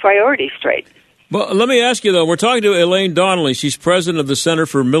has his priorities straight. Well, let me ask you, though. We're talking to Elaine Donnelly. She's president of the Center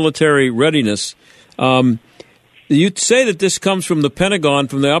for Military Readiness. You say that this comes from the Pentagon,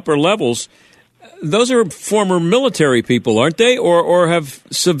 from the upper levels. Those are former military people, aren't they? Or have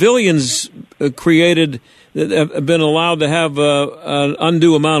civilians created, have been allowed to have an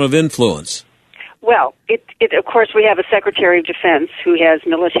undue amount of influence? Well, of course, we have a Secretary of Defense who has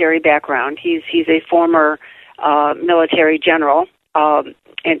military background. He's a former military general.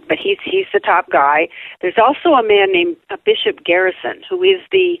 But he's the top guy. There's also a man named Bishop Garrison, who is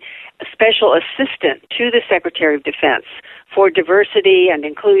the special assistant to the Secretary of Defense for diversity and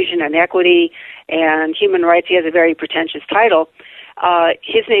inclusion and equity and human rights. He has a very pretentious title.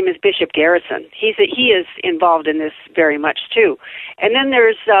 His name is Bishop Garrison. He is involved in this very much too. And then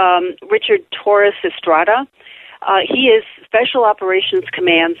there's Richard Torres Estrada. He is Special Operations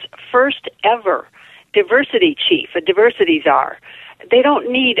Command's first ever diversity chief, a diversity czar. They don't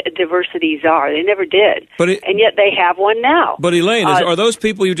need a diversity czar. They never did. And yet they have one now. But Elaine, are those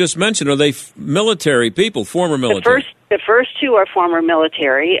people you just mentioned, are they military people, former military? The first two are former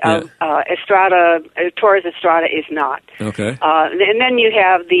military. Yeah. Torres Estrada is not. Okay. And then you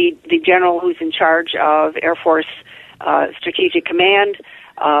have the general who's in charge of Air Force Strategic Command,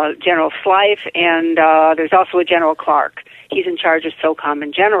 General Slife, and there's also a General Clark. He's in charge of SOCOM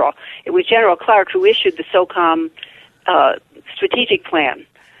in general. It was General Clark who issued the SOCOM strategic plan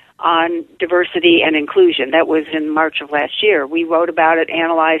on diversity and inclusion. That was in March of last year. We wrote about it,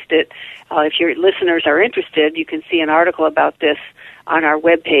 analyzed it. If your listeners are interested, you can see an article about this on our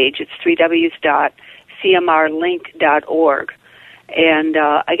webpage. It's www.cmrlink.org. And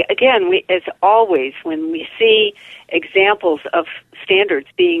again, as always, when we see examples of standards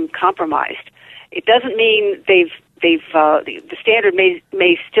being compromised, it doesn't mean the standard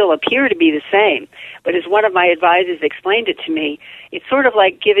may still appear to be the same, but as one of my advisors explained it to me, it's sort of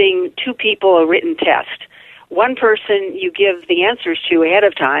like giving two people a written test. One person you give the answers to ahead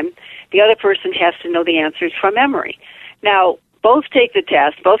of time, the other person has to know the answers from memory. Now, both take the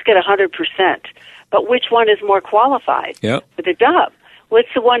test, both get 100%, but which one is more qualified for the job? Well,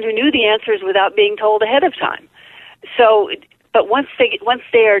 it's the one who knew the answers without being told ahead of time. So, but once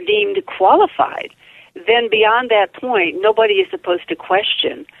they are deemed qualified, then beyond that point, nobody is supposed to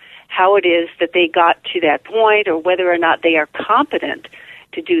question how it is that they got to that point or whether or not they are competent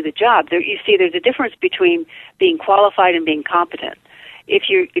to do the job. You see, there's a difference between being qualified and being competent. If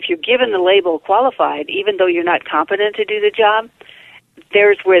you're given the label qualified, even though you're not competent to do the job,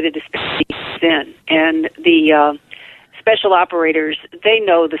 there's where the disparity is in. And the special operators, they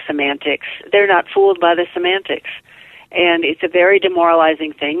know the semantics. They're not fooled by the semantics. And it's a very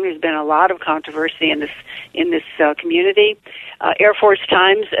demoralizing thing. There's been a lot of controversy in this community. Air Force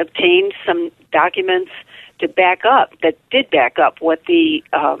Times obtained some documents to back up what the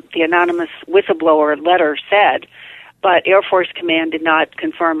anonymous whistleblower letter said, but Air Force Command did not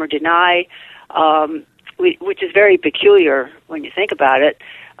confirm or deny, which is very peculiar when you think about it.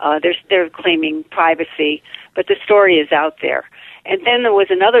 They're claiming privacy, but the story is out there. And then there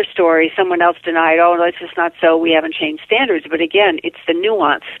was another story, someone else denied, that's just not so, we haven't changed standards. But again, it's the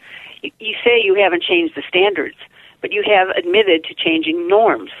nuance. You say you haven't changed the standards, but you have admitted to changing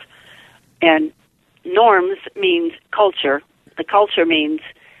norms. And norms means culture. The culture means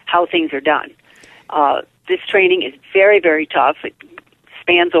how things are done. This training is very, very tough. It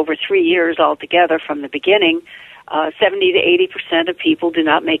spans over 3 years altogether from the beginning. 70 to 80% of people do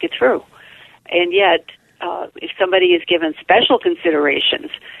not make it through. And yet, if somebody is given special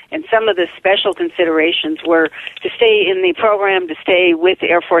considerations, and some of the special considerations were to stay in the program, to stay with the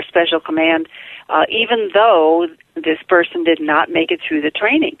Air Force Special Command, even though this person did not make it through the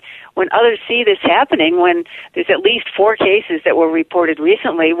training. When others see this happening, when there's at least 4 cases that were reported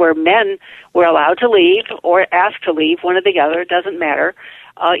recently where men were allowed to leave or asked to leave, one or the other, it doesn't matter,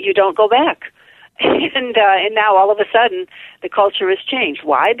 you don't go back. And now all of a sudden the culture has changed.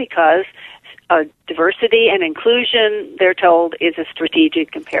 Why? Because diversity and inclusion, they're told, is a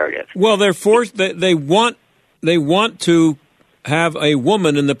strategic imperative. Well, they're forced. They want to have a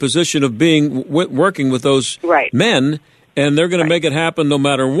woman in the position of being working with those men, and they're going to make it happen no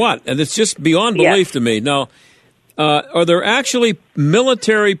matter what. And it's just beyond belief to me. Now, are there actually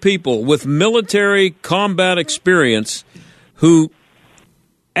military people with military combat experience who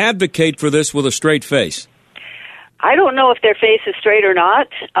advocate for this with a straight face? I don't know if their face is straight or not,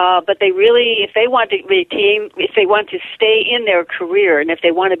 but they really, if they want to retain, if they want to stay in their career, and if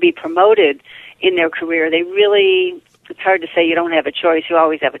they want to be promoted in their career, they really, it's hard to say you don't have a choice. You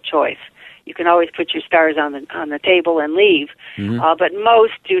always have a choice. You can always put your stars on the table and leave, but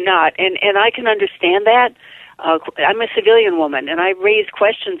most do not. And I can understand that. I'm a civilian woman, and I raise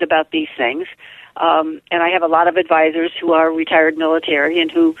questions about these things. And I have a lot of advisors who are retired military and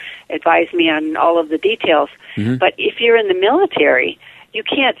who advise me on all of the details. But if you're in the military, you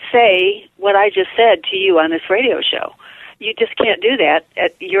can't say what I just said to you on this radio show. You just can't do that.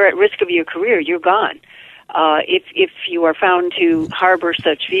 You're at risk of your career. You're gone. If you are found to harbor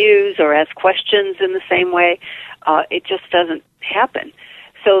such views or ask questions in the same way, it just doesn't happen.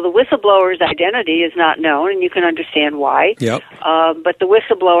 So the whistleblower's identity is not known, and you can understand why. Yep. But the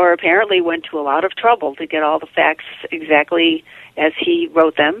whistleblower apparently went to a lot of trouble to get all the facts exactly as he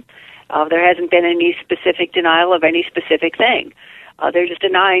wrote them. There hasn't been any specific denial of any specific thing. They're just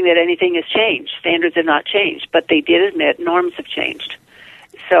denying that anything has changed. Standards have not changed, but they did admit norms have changed.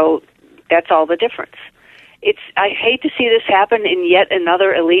 So that's all the difference. I hate to see this happen in yet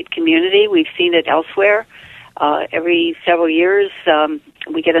another elite community. We've seen it elsewhere. Every several years,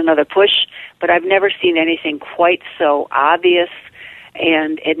 we get another push, but I've never seen anything quite so obvious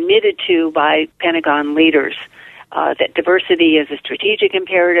and admitted to by Pentagon leaders that diversity is a strategic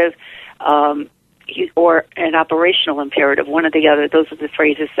imperative or an operational imperative, one or the other. Those are the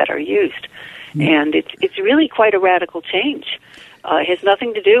phrases that are used. And it's really quite a radical change. It has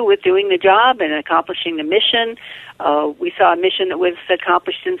nothing to do with doing the job and accomplishing the mission. We saw a mission that was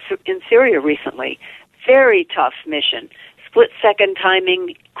accomplished in Syria recently. Very tough mission. Split-second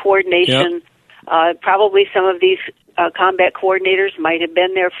timing, coordination. Yep. Probably some of these combat coordinators might have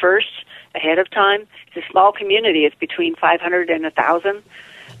been there first, ahead of time. It's a small community. It's between 500 and 1,000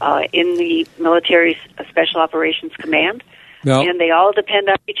 in the military's Special Operations Command. Yep. And they all depend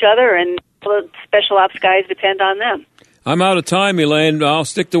on each other, and the Special Ops guys depend on them. I'm out of time, Elaine. I'll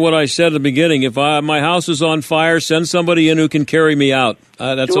stick to what I said at the beginning. If my house is on fire, send somebody in who can carry me out.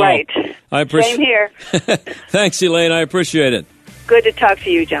 That's right. all. I appreciate. Same here. Thanks, Elaine. I appreciate it. Good to talk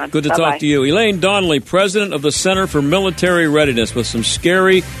to you, John. Good to Bye-bye. talk to you. Elaine Donnelly, president of the Center for Military Readiness, with some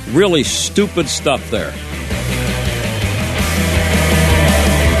scary, really stupid stuff there.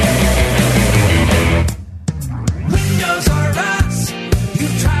 Windows are us.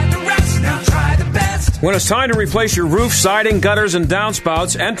 You've tried the rest, now try the best. When it's time to replace your roof, siding, gutters, and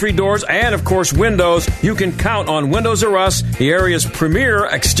downspouts, entry doors, and, of course, windows, you can count on Windows R Us, the area's premier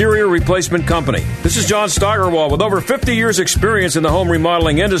exterior replacement company. This is John Steigerwald. With over 50 years' experience in the home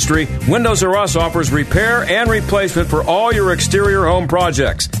remodeling industry, Windows R Us offers repair and replacement for all your exterior home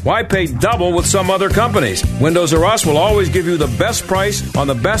projects. Why pay double with some other companies? Windows R Us will always give you the best price on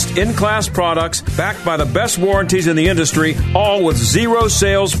the best in-class products, backed by the best warranties in the industry, all with zero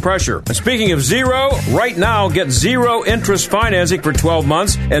sales pressure. And speaking of zero, right now, get zero interest financing for 12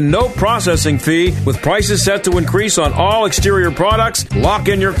 months and no processing fee with prices set to increase on all exterior products. Lock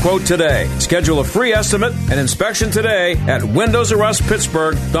in your quote today. Schedule a free estimate and inspection today at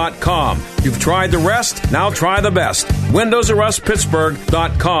WindowsRUsPittsburgh.com. You've tried the rest, now try the best.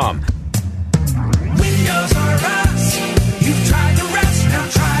 WindowsRUsPittsburgh.com. Windows are us. You've tried the rest, now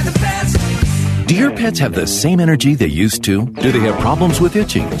try the best. Do your pets have the same energy they used to? Do they have problems with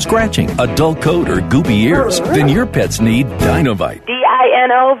itching, scratching, a dull coat, or goopy ears? Then your pets need Dinovite.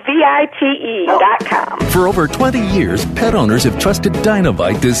 DINOVITE.com. For over 20 years, pet owners have trusted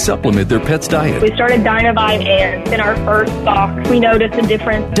Dynavite to supplement their pet's diet. We started Dynavite, and in our first stock, we noticed a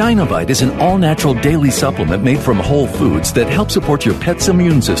difference. Dynavite is an all-natural daily supplement made from whole foods that help support your pet's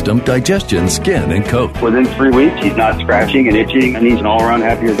immune system, digestion, skin, and coat. Within 3 weeks, he's not scratching and itching, and he's an all-around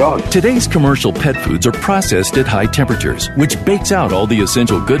happier dog. Today's commercial pet foods are processed at high temperatures, which bakes out all the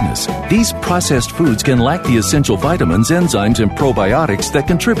essential goodness. These processed foods can lack the essential vitamins, enzymes, and probiotics that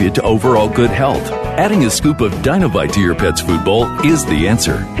contribute to overall good health. Adding a scoop of Dynavite to your pet's food bowl is the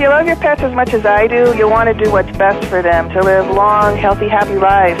answer. If you love your pets as much as I do, you'll want to do what's best for them to live long, healthy, happy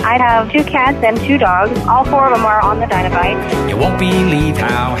lives. I have 2 cats and 2 dogs. All 4 of them are on the Dynavite. You won't believe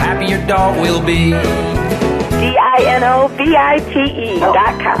how happy your dog will be.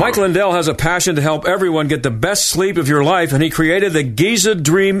 DINOVITE.com. Mike Lindell has a passion to help everyone get the best sleep of your life, and he created the Giza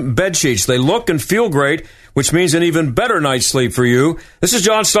Dream bed sheets. They look and feel great, which means an even better night's sleep for you. This is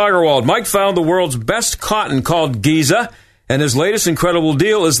John Steigerwald. Mike found the world's best cotton called Giza, and his latest incredible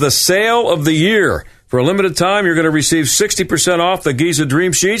deal is the sale of the year. For a limited time, you're going to receive 60% off the Giza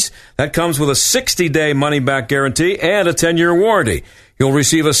Dream Sheets. That comes with a 60-day money-back guarantee and a 10-year warranty. You'll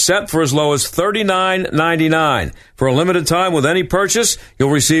receive a set for as low as $39.99. For a limited time with any purchase, you'll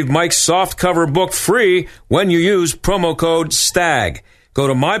receive Mike's soft cover book free when you use promo code STAG. Go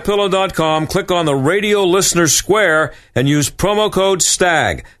to MyPillow.com, click on the radio listener square, and use promo code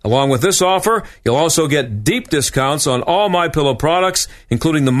STAG. Along with this offer, you'll also get deep discounts on all MyPillow products,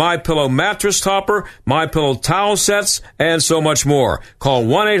 including the MyPillow mattress topper, MyPillow towel sets, and so much more. Call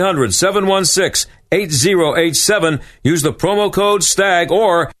 1-800-716-8087. Use the promo code STAG,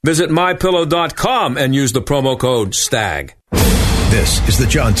 or visit MyPillow.com and use the promo code STAG. This is the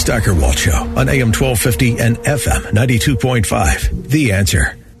John Steigerwald Show on AM 1250 and FM 92.5. The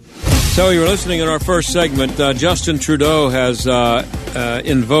Answer. So you were listening in our first segment. Justin Trudeau has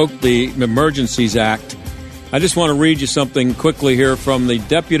invoked the Emergencies Act. I just want to read you something quickly here from the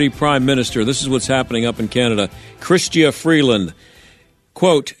Deputy Prime Minister. This is what's happening up in Canada. Chrystia Freeland.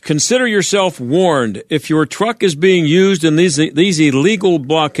 Quote, consider yourself warned. If your truck is being used in these illegal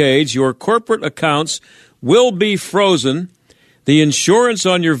blockades, your corporate accounts will be frozen. The insurance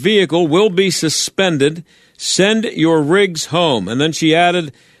on your vehicle will be suspended. Send your rigs home. And then she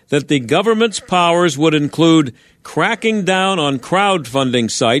added that the government's powers would include cracking down on crowdfunding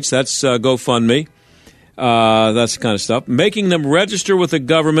sites, that's GoFundMe, that's the kind of stuff, making them register with the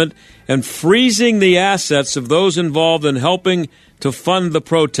government, and freezing the assets of those involved in helping to fund the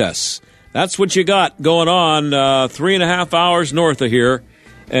protests. That's what you got going on 3.5 hours north of here.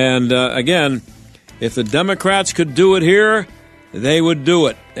 And again, if the Democrats could do it here, they would do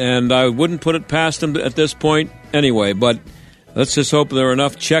it, and I wouldn't put it past them at this point anyway, but let's just hope there are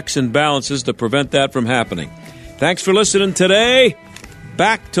enough checks and balances to prevent that from happening. Thanks for listening today.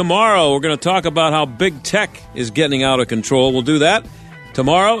 Back tomorrow. We're going to talk about how big tech is getting out of control. We'll do that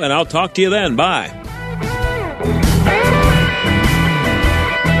tomorrow, and I'll talk to you then. Bye.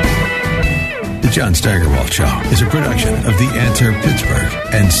 The John Steigerwald Show is a production of The Answer Pittsburgh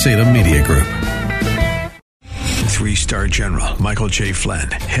and Salem Media Group. 3-star General Michael J.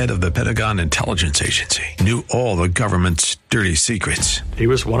 Flynn, head of the Pentagon Intelligence Agency, knew all the government's dirty secrets. He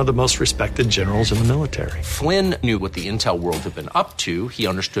was one of the most respected generals in the military. Flynn knew what the intel world had been up to. He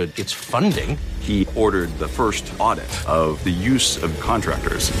understood its funding. He ordered the first audit of the use of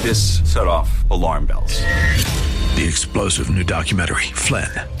contractors. This set off alarm bells. The explosive new documentary, Flynn,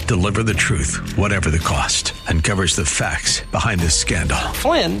 Deliver the Truth, Whatever the Cost, uncovers the facts behind this scandal.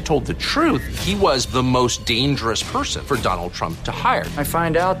 Flynn told the truth. He was the most dangerous person for Donald Trump to hire. I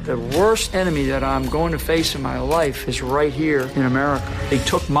find out the worst enemy that I'm going to face in my life is right here in America. They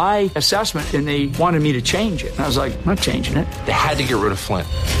took my assessment and they wanted me to change it. And I was like, I'm not changing it. They had to get rid of Flynn.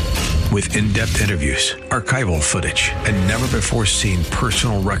 With in-depth interviews, archival footage, and never-before-seen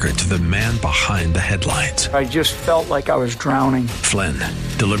personal records of the man behind the headlines. I just felt like I was drowning. Flynn,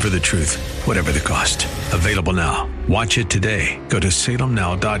 Deliver the Truth, Whatever the Cost. Available now. Watch it today. Go to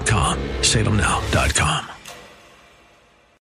salemnow.com. salemnow.com.